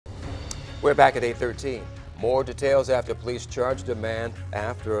We're back at 8:13. More details after police charged a man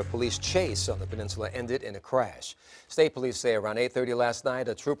after a police chase on the peninsula ended in a crash. State police say around 8:30 last night,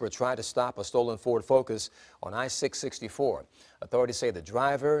 a trooper tried to stop a stolen Ford Focus on I-664. Authorities say the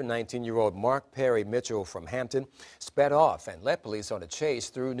driver, 19-year-old Mark Perry Mitchell from Hampton, sped off and led police on a chase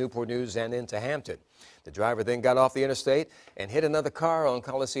through Newport News and into Hampton. The driver then got off the interstate and hit another car on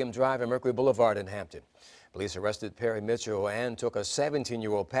Coliseum Drive and Mercury Boulevard in Hampton. Police arrested Perry Mitchell and took a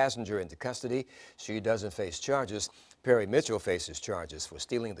 17-year-old passenger into custody. She doesn't face charges. Perry Mitchell faces charges for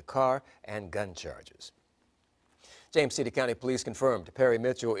stealing the car and gun charges. James City County Police confirmed Perry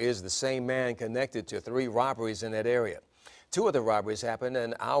Mitchell is the same man connected to 3 robberies in that area. 2 of the robberies happened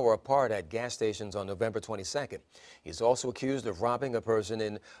an hour apart at gas stations on November 22nd. He's also accused of robbing a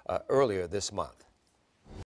person earlier this month.